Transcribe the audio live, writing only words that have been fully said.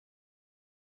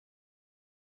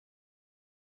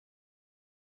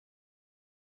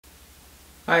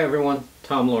Hi everyone,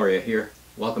 Tom Loria here.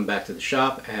 Welcome back to the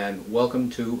shop and welcome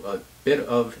to a bit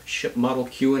of Ship Model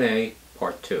Q&A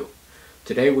Part 2.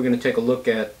 Today we're going to take a look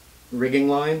at rigging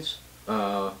lines,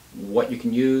 what you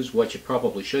can use, what you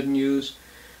probably shouldn't use,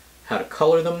 how to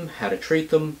color them, how to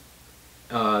treat them,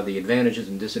 the advantages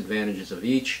and disadvantages of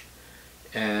each,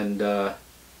 and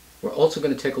we're also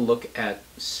going to take a look at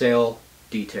sail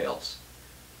details,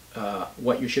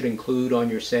 what you should include on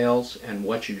your sails and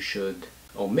what you should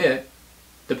omit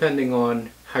depending on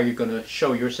how you're going to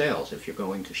show your sails. If you're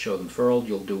going to show them furled,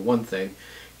 you'll do one thing.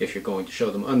 If you're going to show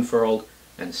them unfurled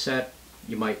and set,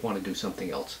 you might want to do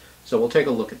something else. So we'll take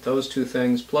a look at those two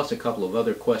things, plus a couple of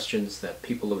other questions that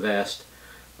people have asked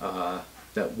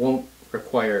that won't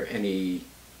require any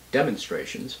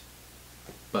demonstrations,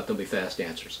 but they'll be fast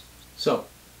answers. So,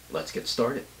 let's get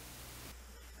started.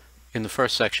 In the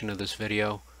first section of this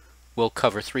video, we'll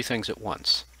cover three things at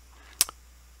once.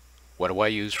 What do I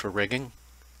use for rigging?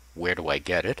 Where do I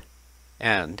get it?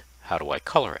 And how do I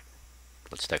color it?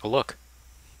 Let's take a look.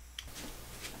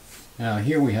 Now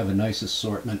here we have a nice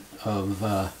assortment of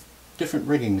different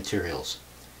rigging materials.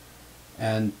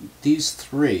 And these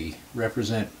three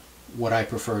represent what I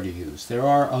prefer to use. There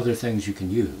are other things you can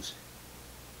use,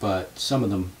 but some of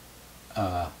them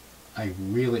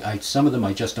some of them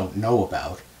I just don't know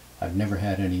about. I've never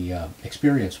had any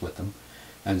experience with them,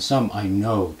 and some I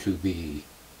know to be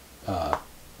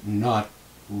not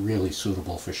really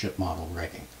suitable for ship model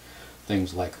rigging.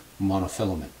 Things like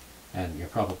monofilament, and you're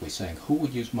probably saying, who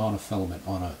would use monofilament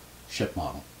on a ship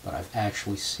model? But I've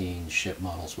actually seen ship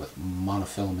models with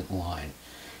monofilament line.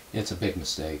 It's a big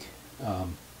mistake.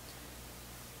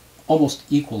 Almost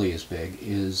equally as big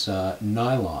is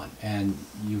nylon, and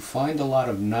you find a lot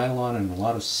of nylon and a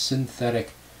lot of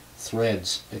synthetic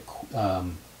threads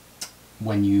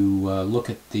when you look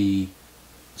at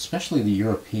especially the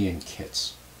European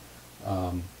kits.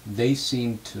 They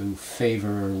seem to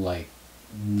favor like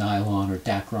nylon or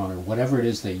Dacron or whatever it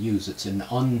is they use. It's an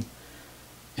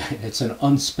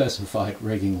unspecified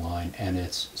rigging line, and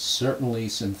it's certainly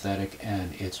synthetic,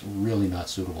 and it's really not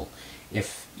suitable.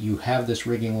 If you have this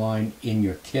rigging line in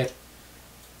your kit,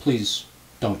 please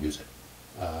don't use it.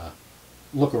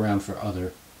 Look around for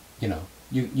other,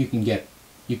 you can get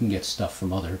stuff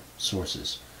from other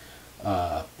sources.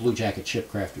 Blue Jacket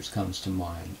Shipcrafters comes to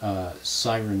mind.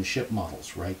 Siren Ship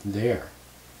Models right there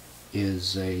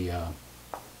is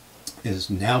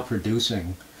now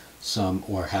producing some,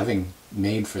 or having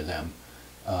made for them,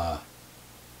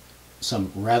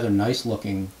 some rather nice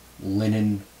looking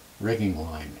linen rigging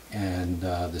line, and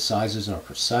the sizes are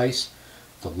precise.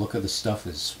 The look of the stuff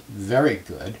is very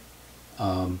good.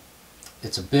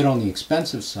 It's a bit on the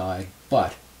expensive side,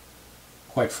 but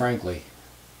quite frankly,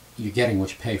 you're getting what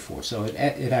you pay for, so it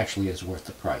actually is worth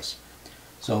the price.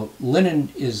 So linen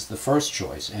is the first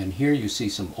choice, and here you see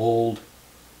some old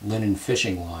linen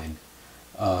fishing line,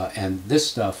 and this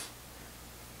stuff,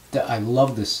 I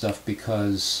love this stuff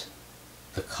because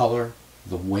the color,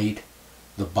 the weight,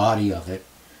 the body of it,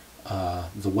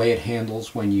 the way it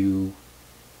handles when you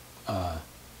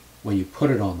put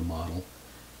it on the model,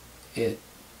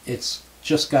 it's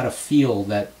just got a feel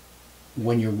that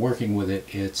when you're working with it,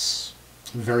 it's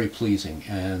very pleasing.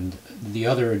 And the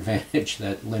other advantage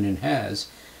that linen has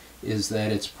is that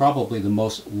it's probably the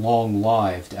most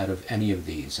long-lived out of any of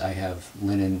these. I have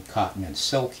linen, cotton, and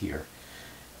silk here,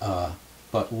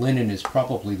 but linen is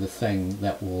probably the thing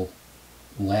that will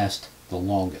last the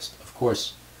longest. Of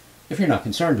course, if you're not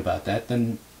concerned about that,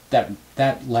 then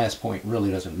that last point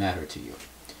really doesn't matter to you.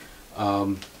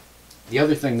 The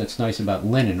other thing that's nice about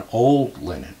linen, old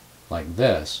linen like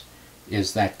this,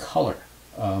 is that color.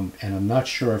 And I'm not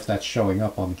sure if that's showing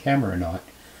up on camera or not,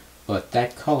 but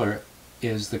that color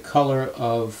is the color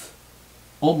of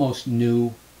almost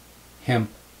new hemp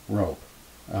rope.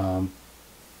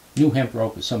 New hemp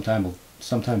rope is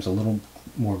sometimes a little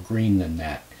more green than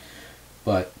that,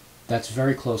 but that's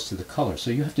very close to the color,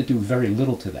 so you have to do very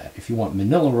little to that. If you want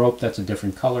manila rope, that's a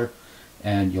different color,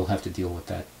 and you'll have to deal with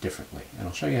that differently, and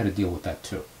I'll show you how to deal with that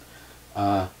too.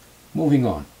 Moving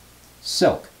on.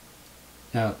 Silk.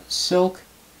 Now, silk,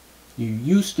 you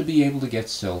used to be able to get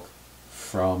silk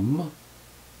from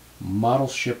model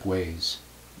shipways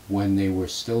when they were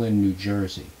still in New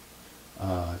Jersey.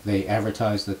 They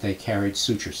advertised that they carried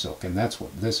suture silk, and that's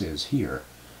what this is here.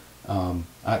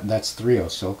 That's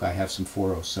 3/0 silk. I have some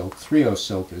 4/0 silk. 3/0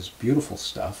 silk is beautiful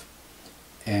stuff,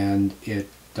 and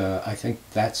I think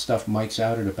that stuff mics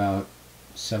out at about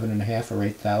 7.5 or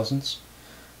 8 thousandths.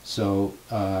 So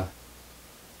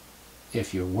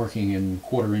if you're working in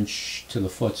 1/4 inch to the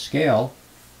foot scale,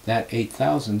 that 8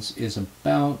 thousandths is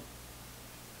about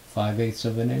 5/8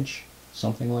 of an inch,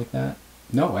 something like that.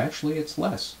 No, actually it's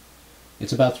less.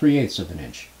 It's about 3/8 of an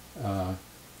inch.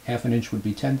 Half an inch would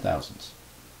be 10 thousandths.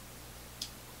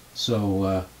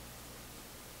 So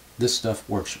this stuff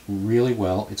works really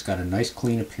well. It's got a nice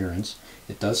clean appearance.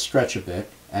 It does stretch a bit,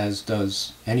 as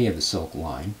does any of the silk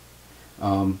line.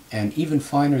 And even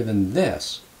finer than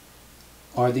this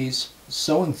are these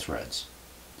sewing threads,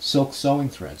 silk sewing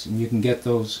threads, and you can get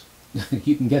those.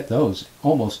 You can get those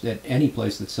almost at any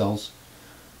place that sells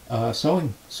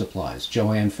sewing supplies.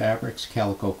 Jo-Ann Fabrics,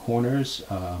 Calico Corners.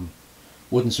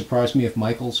 Wouldn't surprise me if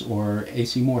Michaels or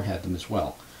A.C. Moore had them as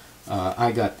well.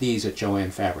 I got these at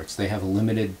Jo-Ann Fabrics. They have a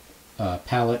limited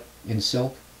palette in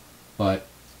silk, but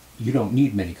you don't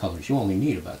need many colors. You only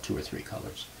need about 2 or 3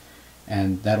 colors,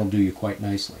 and that'll do you quite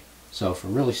nicely. So for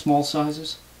really small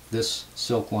sizes, this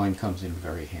silk line comes in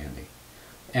very handy.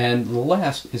 And the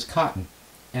last is cotton.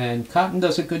 And cotton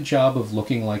does a good job of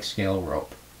looking like scale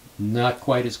rope. Not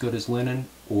quite as good as linen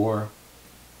or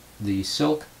the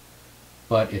silk,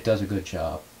 but it does a good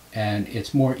job. And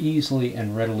it's more easily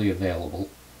and readily available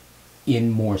in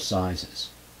more sizes.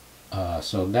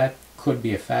 So that could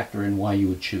be a factor in why you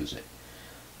would choose it.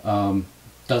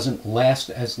 Doesn't last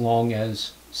as long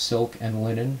as silk and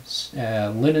linen.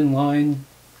 Linen line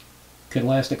can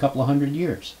last a couple of 100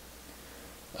 years.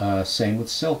 Same with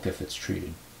silk if it's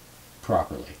treated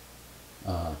properly.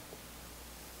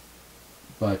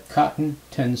 But cotton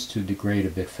tends to degrade a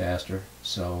bit faster,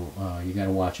 so you got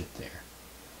to watch it there.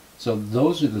 So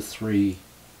those are the 3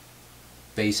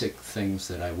 basic things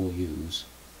that I will use.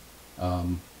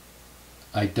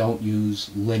 I don't use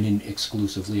linen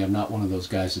exclusively. I'm not one of those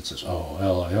guys that says, oh,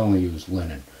 well, I only use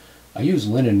linen. I use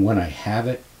linen when I have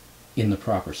it in the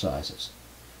proper sizes.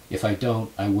 If I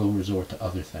don't, I will resort to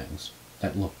other things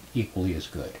that look equally as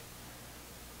good.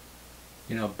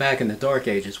 You know, back in the Dark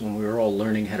Ages when we were all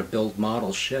learning how to build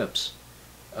model ships,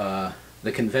 the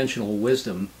conventional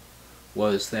wisdom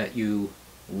was that you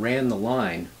ran the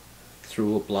line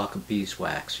through a block of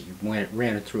beeswax. You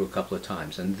ran it through a couple of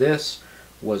times, and this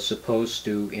was supposed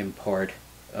to impart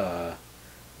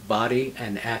body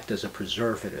and act as a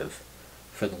preservative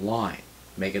for the line,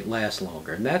 make it last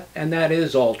longer, and that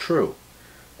is all true.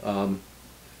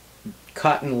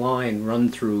 Cotton line run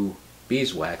through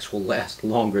beeswax will last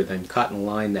longer than cotton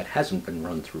line that hasn't been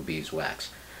run through beeswax.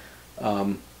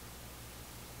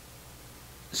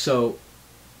 So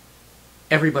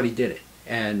everybody did it,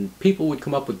 and people would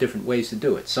come up with different ways to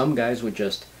do it. Some guys would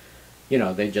just, you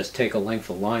know, they'd just take a length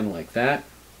of line like that,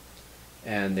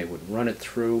 and they would run it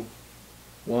through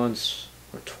once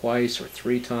or twice or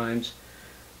 3 times,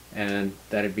 and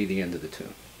that'd be the end of the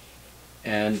tune.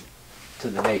 And to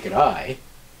the naked eye,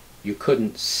 you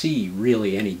couldn't see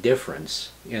really any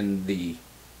difference in the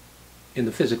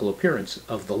physical appearance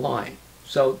of the line.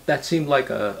 So that seemed like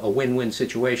a win-win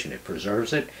situation. It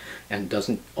preserves it and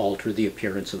doesn't alter the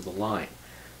appearance of the line.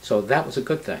 So that was a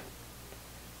good thing.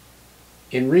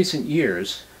 In recent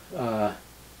years, a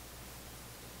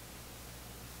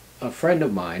friend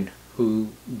of mine who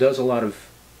does a lot of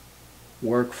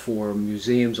work for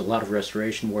museums, a lot of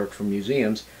restoration work for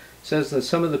museums, says that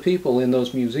some of the people in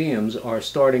those museums are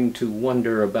starting to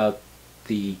wonder about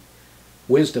the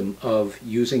wisdom of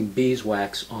using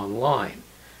beeswax on line,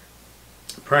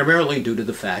 primarily due to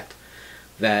the fact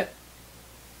that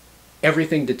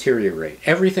everything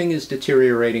is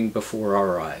deteriorating before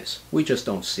our eyes. We just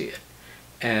don't see it.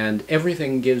 And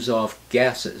everything gives off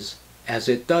gases as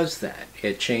it does that.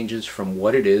 It changes from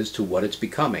what it is to what it's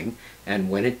becoming,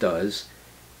 and when it does,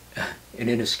 an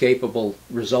inescapable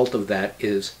result of that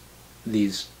is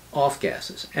these off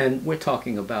gases. And we're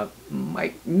talking about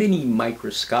mini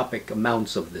microscopic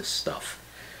amounts of this stuff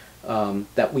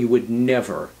that we would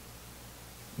never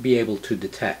be able to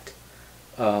detect.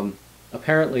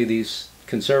 Apparently these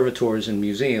conservators and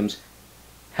museums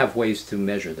have ways to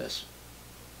measure this.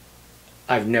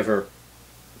 I've never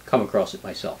come across it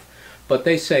myself. But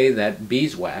they say that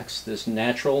beeswax, this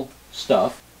natural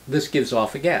stuff, this gives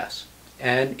off a gas,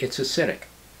 and it's acidic,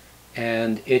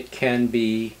 and it can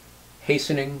be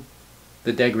hastening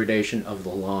the degradation of the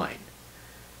line.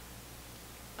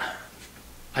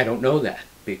 I don't know that,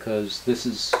 because this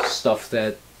is stuff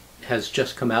that has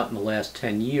just come out in the last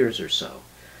 10 years or so.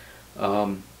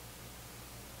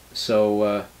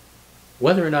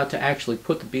 Whether or not to actually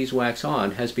put the beeswax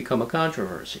on has become a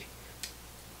controversy.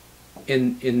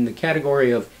 In the category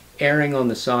of erring on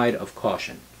the side of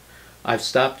caution, I've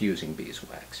stopped using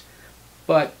beeswax.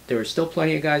 But there are still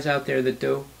plenty of guys out there that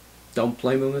do. Don't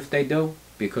blame them if they do,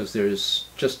 because there's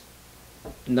just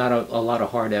not a lot of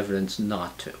hard evidence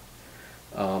not to.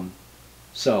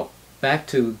 So, back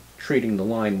to treating the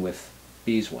line with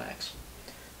beeswax.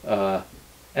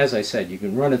 as I said, you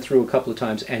can run it through a couple of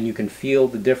times and you can feel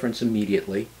the difference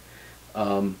immediately.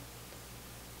 But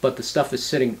the stuff is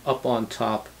sitting up on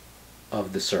top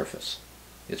of the surface.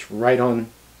 It's right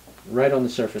on the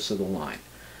surface of the line.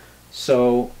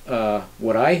 So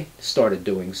what I started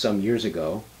doing some years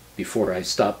ago, before I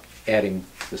stopped adding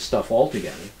the stuff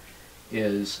altogether,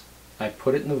 is I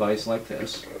put it in the vise like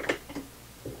this,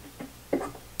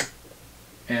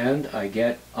 and I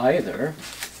get either,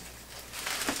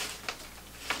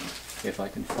 if I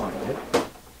can find it,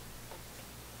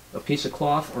 a piece of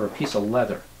cloth or a piece of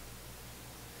leather.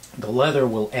 The leather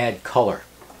will add color.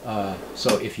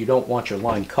 So if you don't want your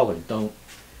line colored, don't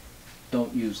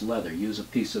use leather. Use a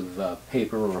piece of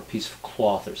paper or a piece of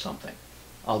cloth or something.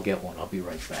 I'll get one. I'll be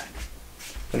right back.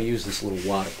 I'm going to use this little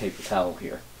wad of paper towel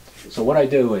here. So what I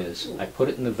do is I put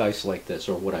it in the vise like this,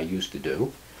 or what I used to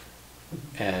do,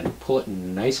 and pull it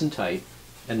nice and tight,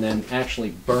 and then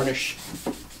actually burnish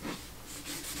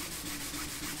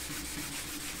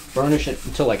it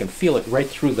until I can feel it right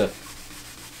through the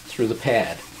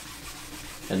pad.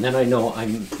 And then I know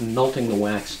I'm melting the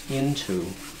wax into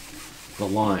the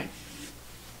line.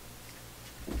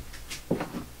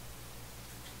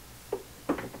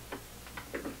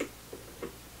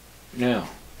 Now,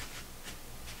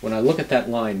 when I look at that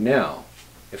line now,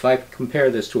 if I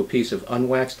compare this to a piece of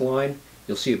unwaxed line,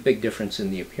 you'll see a big difference in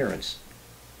the appearance.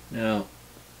 Now,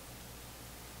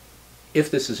 if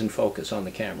this is in focus on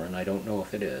the camera, and I don't know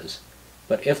if it is,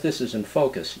 but if this is in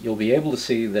focus, you'll be able to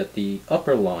see that the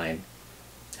upper line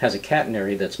has a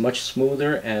catenary that's much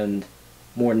smoother and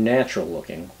more natural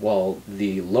looking, while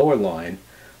the lower line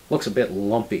looks a bit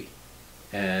lumpy,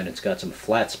 and it's got some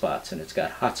flat spots and it's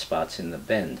got hot spots in the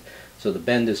bend, so the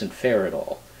bend isn't fair at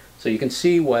all. So you can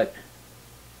see what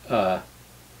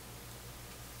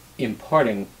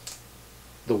imparting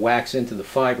the wax into the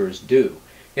fibers do.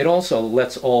 It also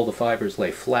lets all the fibers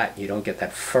lay flat. You don't get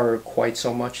that fur quite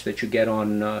so much that you get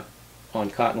on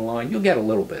cotton line. You'll get a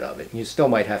little bit of it. You still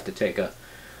might have to take a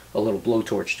little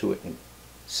blowtorch to it and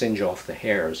singe off the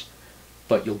hairs,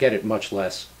 but you'll get it much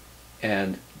less,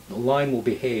 and the line will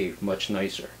behave much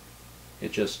nicer.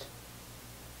 It just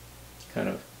kind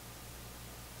of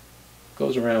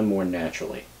goes around more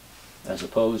naturally, as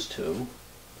opposed to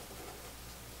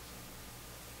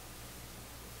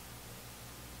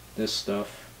this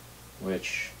stuff,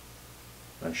 which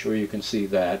I'm sure you can see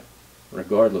that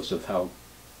regardless of how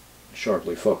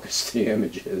sharply focused the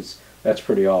image is. That's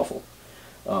pretty awful.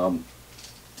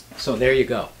 So there you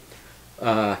go.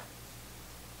 Now,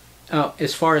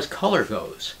 as far as color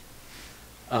goes,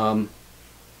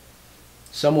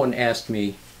 someone asked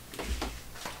me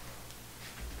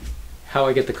how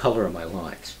I get the color of my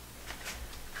lines.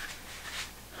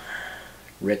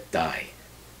 RIT dye.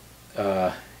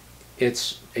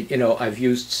 It's, you know, I've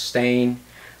used stain.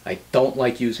 I don't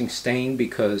like using stain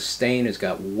because stain has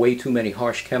got way too many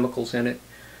harsh chemicals in it.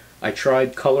 I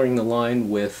tried coloring the line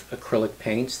with acrylic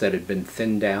paints that had been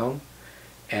thinned down,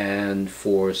 and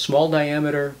for small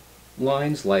diameter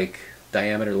lines, like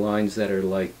diameter lines that are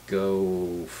like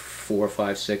 4,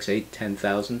 5, 6, 8, 10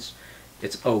 thousandths,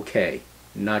 it's okay,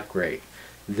 not great.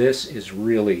 This is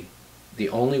really the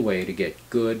only way to get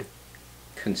good,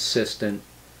 consistent,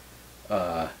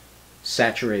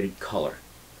 saturated color.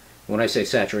 When I say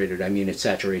saturated, I mean it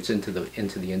saturates into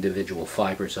the individual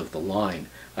fibers of the line.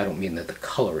 I don't mean that the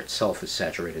color itself is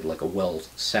saturated like a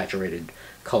well-saturated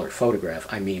color photograph.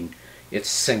 I mean it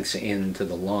sinks into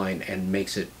the line and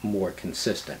makes it more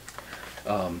consistent.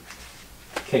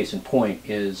 Case in point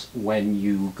is when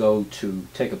you go to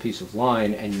take a piece of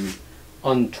line and you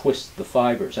untwist the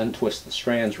fibers, untwist the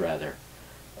strands rather,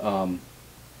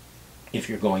 if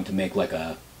you're going to make like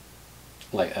an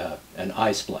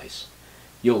eye splice,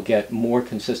 you'll get more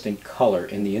consistent color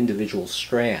in the individual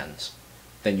strands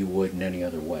than you would in any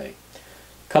other way.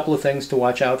 A couple of things to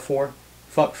watch out for.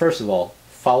 First of all,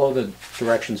 follow the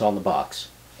directions on the box.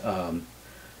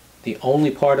 The only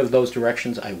part of those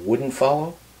directions I wouldn't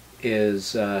follow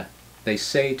is they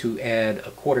say to add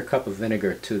a 1/4 cup of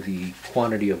vinegar to the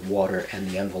quantity of water and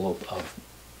the envelope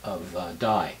of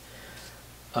dye.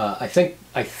 I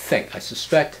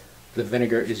suspect the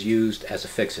vinegar is used as a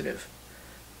fixative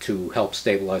to help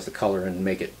stabilize the color and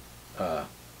make it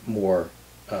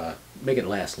make it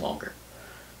last longer.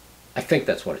 I think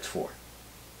that's what it's for.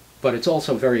 But it's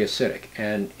also very acidic,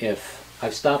 and if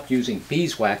I've stopped using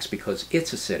beeswax because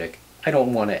it's acidic, I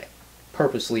don't want to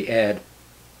purposely add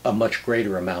a much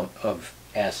greater amount of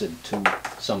acid to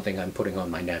something I'm putting on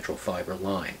my natural fiber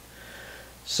line.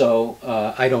 So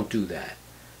I don't do that.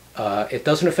 It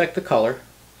doesn't affect the color.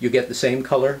 You get the same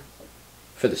color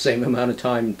for the same amount of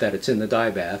time that it's in the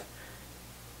dye bath,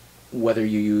 whether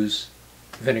you use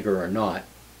vinegar or not.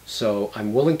 So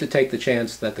I'm willing to take the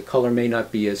chance that the color may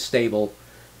not be as stable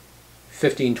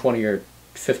 15, 20, or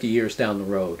 50 years down the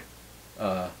road,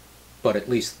 but at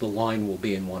least the line will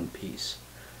be in one piece.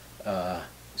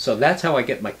 So that's how I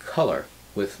get my color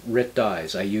with RIT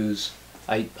dyes.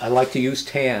 I like to use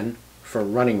tan for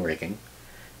running rigging,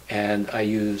 and I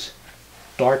use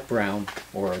dark brown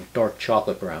or dark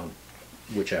chocolate brown,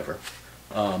 whichever,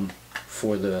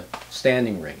 for the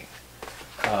standing rigging.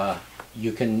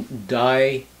 You can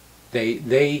dye,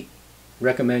 they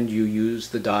recommend you use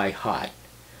the dye hot,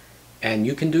 and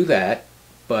you can do that,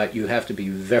 but you have to be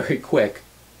very quick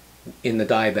in the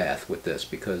dye bath with this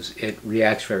because it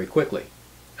reacts very quickly.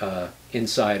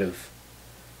 Inside of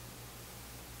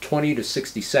 20 to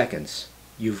 60 seconds,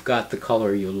 you've got the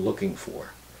color you're looking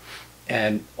for.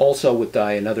 And also with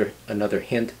dye, another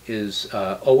hint is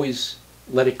always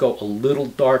let it go a little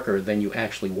darker than you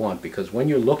actually want, because when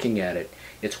you're looking at it,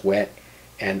 it's wet,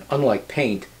 and unlike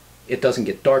paint, it doesn't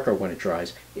get darker when it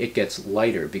dries, it gets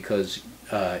lighter because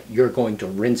you're going to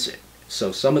rinse it.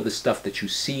 So some of the stuff that you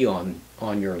see on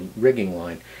your rigging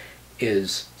line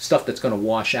is stuff that's going to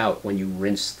wash out when you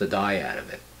rinse the dye out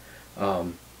of it.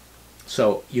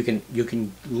 So you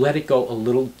can let it go a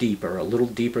little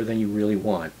deeper than you really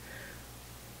want,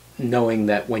 knowing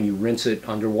that when you rinse it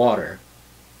underwater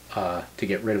to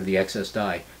get rid of the excess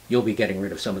dye, you'll be getting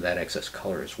rid of some of that excess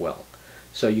color as well.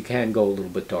 So you can go a little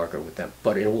bit darker with them,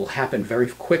 but it will happen very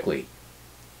quickly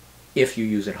if you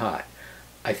use it hot.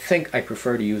 I think I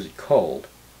prefer to use it cold,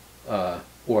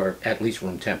 or at least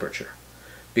room temperature,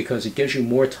 because it gives you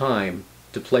more time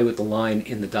to play with the line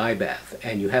in the dye bath,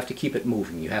 and you have to keep it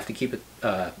moving, you have to keep it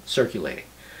circulating.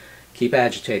 Keep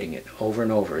agitating it over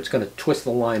and over. It's going to twist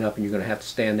the line up and you're going to have to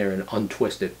stand there and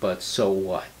untwist it, but so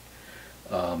what?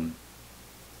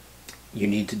 You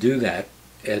need to do that.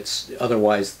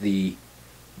 Otherwise the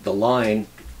line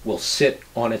will sit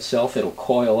on itself, it'll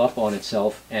coil up on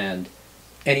itself, and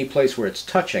any place where it's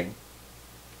touching,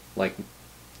 like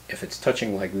if it's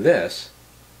touching like this,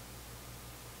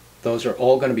 those are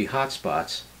all going to be hot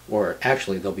spots, or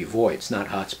actually they'll be voids, not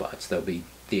hot spots. They'll be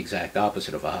the exact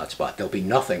opposite of a hot spot. There'll be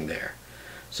nothing there.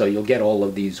 So you'll get all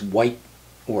of these white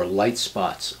or light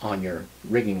spots on your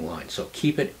rigging line. So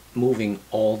keep it moving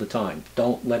all the time.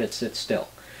 Don't let it sit still.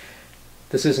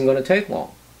 This isn't going to take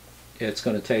long. It's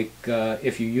going to take,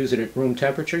 if you use it at room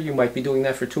temperature, you might be doing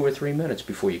that for 2 or 3 minutes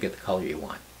before you get the color you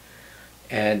want.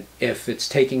 And if it's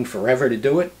taking forever to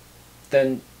do it,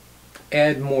 then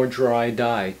add more dry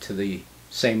dye to the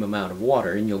same amount of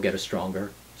water and you'll get a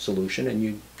stronger solution, and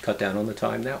you cut down on the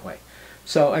time that way.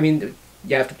 So, I mean,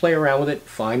 you have to play around with it,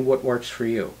 find what works for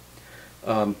you.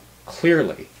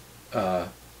 Clearly,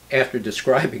 after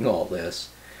describing all this,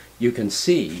 you can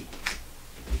see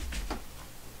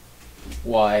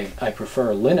why I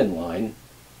prefer a linen line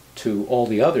to all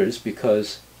the others,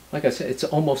 because, like I said, it's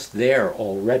almost there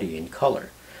already in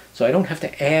color. So I don't have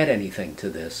to add anything to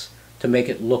this to make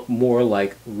it look more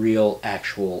like real,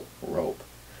 actual rope.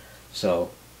 So,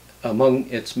 among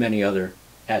its many other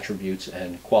attributes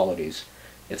and qualities,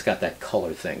 it's got that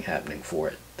color thing happening for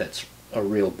it. That's a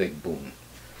real big boon.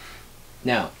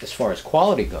 Now, as far as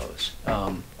quality goes,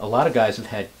 a lot of guys have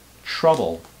had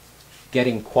trouble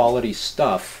getting quality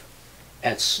stuff,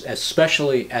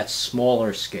 especially at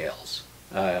smaller scales,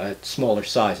 at smaller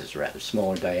sizes rather,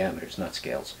 smaller diameters, not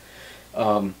scales.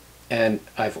 And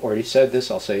I've already said this,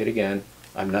 I'll say it again,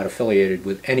 I'm not affiliated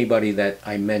with anybody that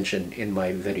I mention in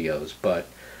my videos, but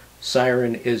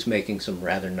Siren is making some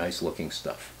rather nice looking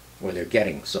stuff, or they're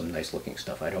getting some nice looking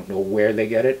stuff. I don't know where they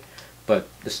get it, but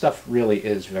the stuff really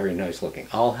is very nice looking.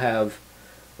 I'll have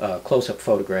close-up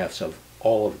photographs of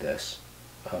all of this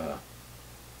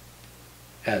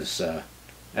as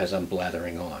I'm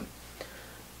blathering on.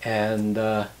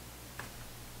 And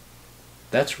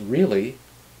that's really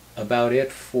about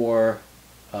it for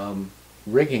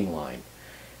rigging line.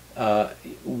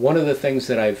 One of the things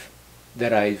that I've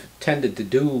tended to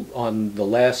do on the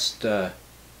last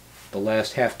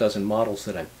half dozen models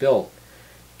that I've built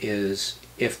is,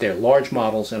 if they're large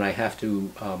models and I have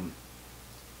to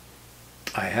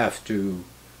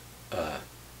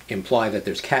imply that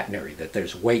there's catenary, that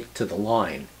there's weight to the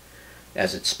line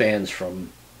as it spans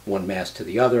from one mast to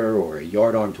the other, or a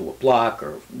yardarm to a block,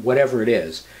 or whatever it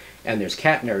is, and there's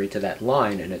catenary to that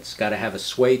line and it's got to have a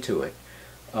sway to it.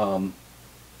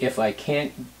 If I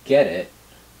can't get it,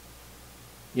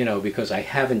 you know, because I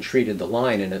haven't treated the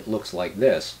line and it looks like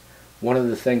this, one of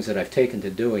the things that I've taken to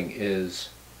doing is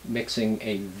mixing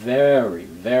a very,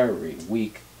 very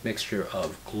weak mixture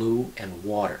of glue and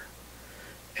water.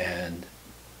 And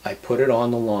I put it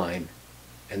on the line,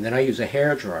 and then I use a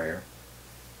hair dryer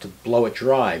to blow it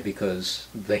dry, because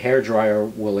the hair dryer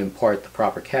will impart the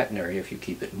proper catenary. If you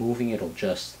keep it moving, it'll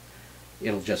just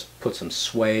put some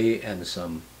sway and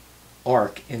some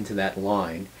arc into that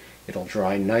line. It'll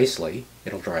dry nicely,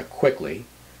 it'll dry quickly,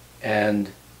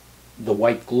 and the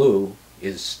white glue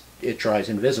it dries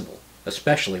invisible,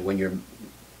 especially when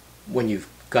you've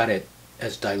got it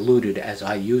as diluted as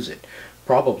I use it.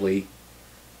 Probably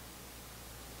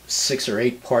 6 or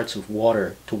 8 parts of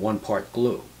water to 1 part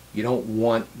glue. You don't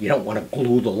want to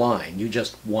glue the line. You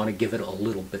just want to give it a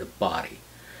little bit of body.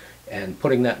 And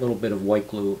putting that little bit of white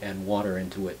glue and water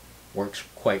into it works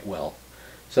quite well.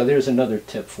 So there's another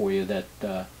tip for you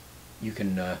that you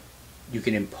can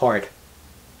impart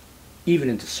even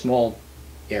into small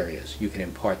areas. You can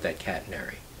impart that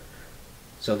catenary.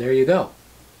 So there you go.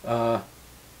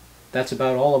 That's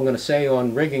about all I'm going to say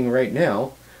on rigging right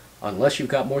now, unless you've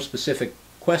got more specific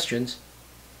questions,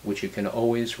 which you can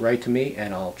always write to me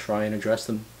and I'll try and address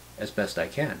them as best I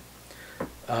can.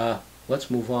 Let's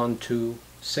move on to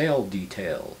sail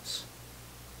details.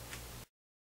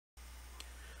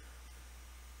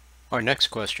 Our next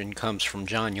question comes from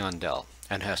John Yondell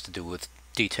and has to do with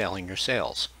detailing your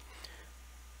sails.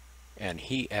 And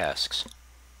he asks,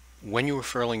 when you are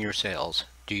furling your sails,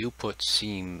 do you put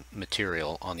seam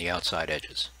material on the outside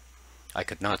edges? I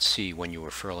could not see when you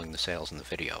were furling the sails in the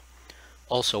video.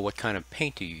 Also, what kind of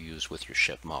paint do you use with your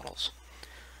ship models?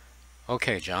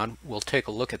 Okay, John, we'll take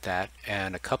a look at that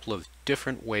and a couple of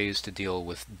different ways to deal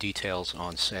with details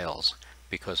on sails,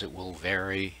 because it will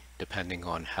vary depending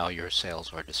on how your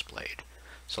sails are displayed.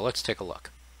 So let's take a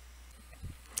look.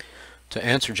 To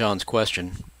answer John's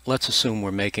question, let's assume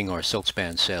we're making our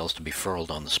silkspan sails to be furled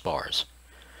on the spars.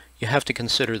 You have to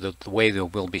consider the way they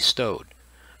will be stowed.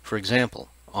 For example,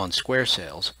 on square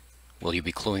sails, will you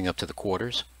be gluing up to the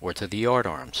quarters or to the yard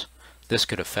arms? This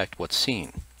could affect what's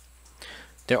seen.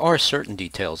 There are certain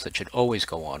details that should always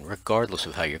go on regardless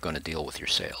of how you're going to deal with your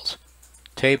sails.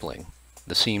 Tabling,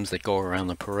 the seams that go around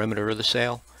the perimeter of the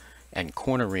sail, and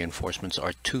corner reinforcements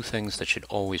are 2 things that should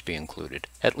always be included,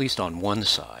 at least on one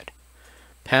side.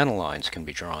 Panel lines can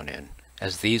be drawn in,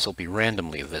 as these will be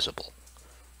randomly visible.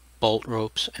 Bolt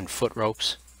ropes and foot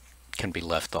ropes can be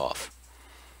left off.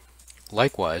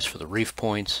 Likewise for the reef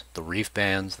points, the reef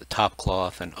bands, the top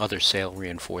cloth, and other sail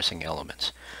reinforcing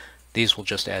elements. These will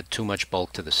just add too much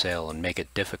bulk to the sail and make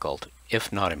it difficult,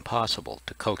 if not impossible,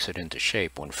 to coax it into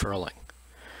shape when furling.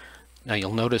 Now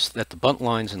you'll notice that the bunt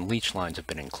lines and leech lines have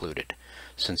been included.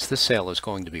 Since this sail is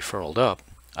going to be furled up,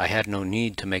 I had no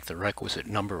need to make the requisite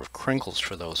number of crinkles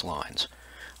for those lines.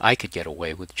 I could get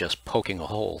away with just poking a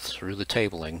hole through the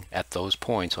tabling at those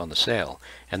points on the sail,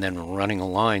 and then running a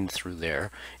line through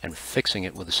there and fixing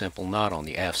it with a simple knot on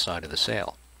the aft side of the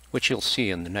sail, which you'll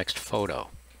see in the next photo.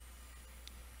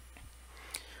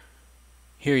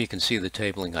 Here you can see the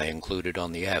tabling I included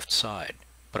on the aft side,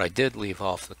 but I did leave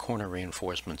off the corner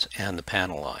reinforcements and the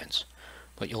panel lines.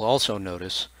 But you'll also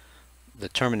notice the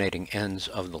terminating ends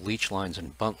of the leech lines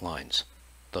and bunt lines,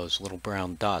 those little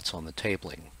brown dots on the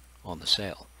tabling on the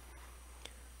sail.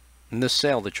 And this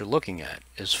sail that you're looking at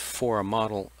is for a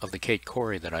model of the Kate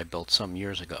Cory that I built some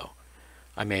years ago.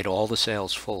 I made all the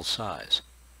sails full size.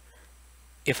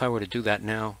 If I were to do that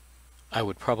now, I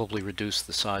would probably reduce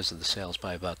the size of the sails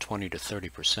by about 20 to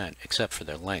 30%, except for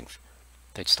their length.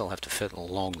 They'd still have to fit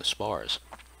along the spars.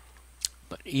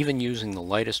 But even using the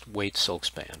lightest weight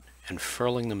silkspan and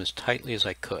furling them as tightly as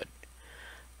I could,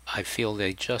 I feel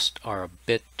they just are a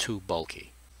bit too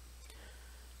bulky.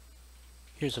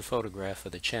 Here's a photograph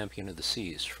of the Champion of the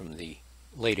Seas from the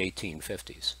late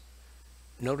 1850s.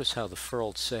 Notice how the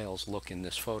furled sails look in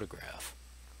this photograph.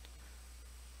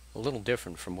 A little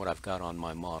different from what I've got on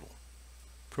my model,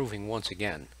 proving once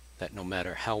again that no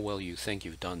matter how well you think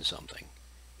you've done something,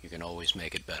 you can always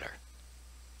make it better.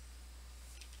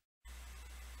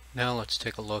 Now let's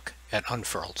take a look at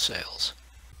unfurled sails.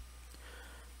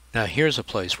 Now here's a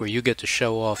place where you get to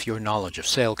show off your knowledge of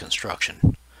sail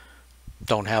construction.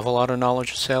 Don't have a lot of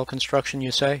knowledge of sail construction,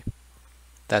 you say?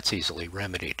 That's easily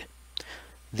remedied.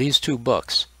 These 2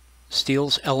 books,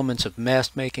 Steele's Elements of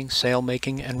Mast Making, Sail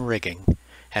Making, and Rigging,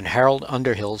 and Harold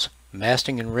Underhill's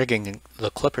Masting and Rigging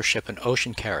the Clipper Ship and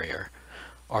Ocean Carrier,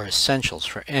 are essentials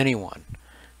for anyone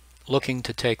looking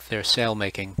to take their sail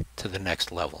making to the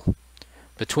next level.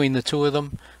 Between the 2 of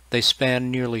them, they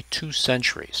span nearly 2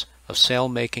 centuries of sail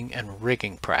making and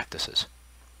rigging practices.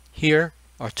 Here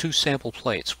are 2 sample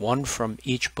plates, one from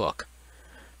each book.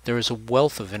 There is a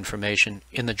wealth of information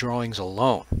in the drawings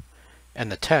alone,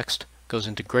 and the text goes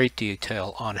into great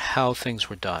detail on how things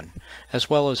were done, as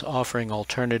well as offering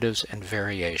alternatives and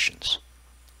variations.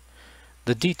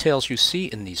 The details you see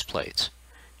in these plates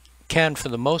can, for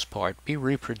the most part, be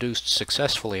reproduced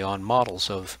successfully on models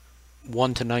of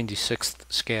 1 to 96th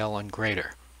scale and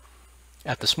greater.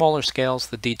 At the smaller scales,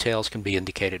 the details can be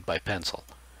indicated by pencil.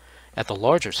 At the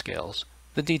larger scales,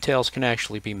 the details can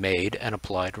actually be made and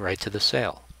applied right to the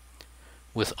sail.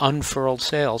 With unfurled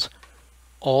sails,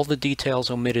 all the details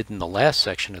omitted in the last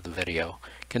section of the video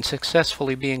can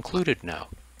successfully be included now.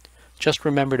 Just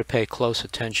remember to pay close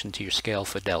attention to your scale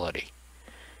fidelity.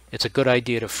 It's a good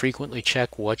idea to frequently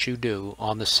check what you do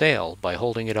on the sail by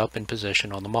holding it up in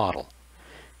position on the model.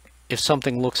 If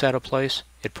something looks out of place,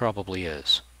 it probably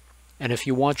is. And if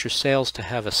you want your sails to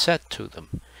have a set to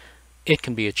them, it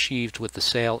can be achieved with the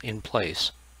sail in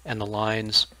place and the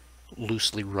lines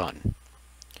loosely run.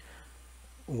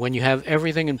 When you have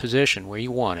everything in position where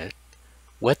you want it,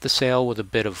 wet the sail with a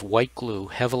bit of white glue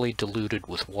heavily diluted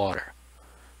with water.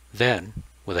 Then,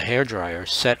 with a hairdryer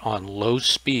set on low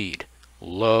speed,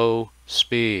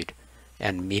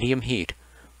 and medium heat,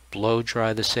 blow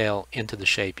dry the sail into the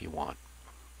shape you want.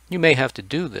 You may have to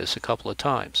do this a couple of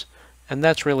times, and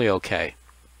that's really okay.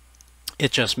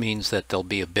 It just means that there'll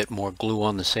be a bit more glue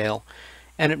on the sail,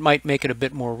 and it might make it a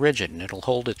bit more rigid, and it'll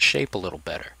hold its shape a little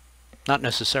better. Not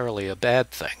necessarily a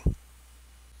bad thing.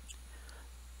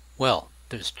 Well,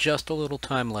 there's just a little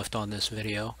time left on this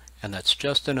video, and that's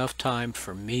just enough time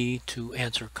for me to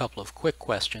answer a couple of quick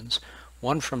questions.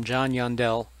 One from John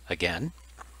Yondell again.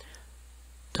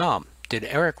 Tom, did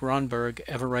Eric Ronberg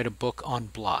ever write a book on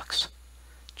blocks?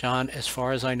 John, as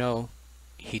far as I know,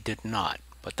 he did not,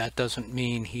 but that doesn't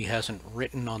mean he hasn't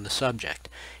written on the subject.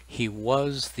 He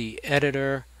was the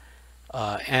editor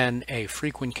and a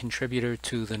frequent contributor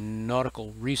to the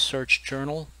Nautical Research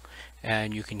Journal,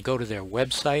 and you can go to their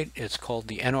website. It's called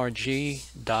the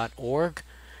nrg.org,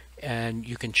 and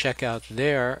you can check out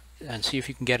there and see if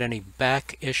you can get any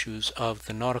back issues of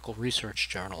the Nautical Research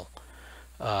Journal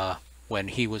when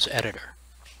he was editor.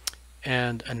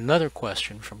 And another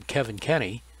question from Kevin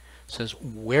Kenny says,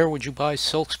 where would you buy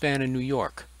Silkspan in New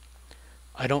York?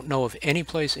 I don't know of any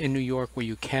place in New York where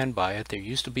you can buy it. There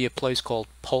used to be a place called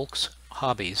Polk's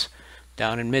Hobbies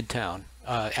down in Midtown,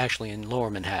 actually in Lower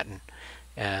Manhattan,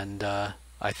 and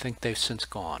I think they've since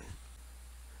gone.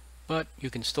 But you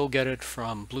can still get it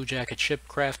from Blue Jacket Ship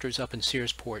Crafters up in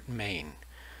Searsport, Maine.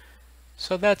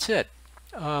 So that's it.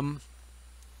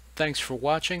 Thanks for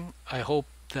watching. I hope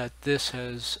that this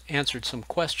has answered some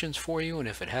questions for you, and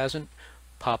if it hasn't,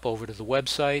 pop over to the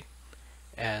website,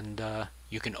 and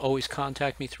you can always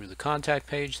contact me through the contact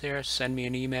page there. Send me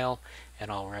an email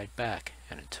and I'll write back.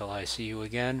 And until I see you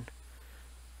again,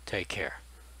 take care.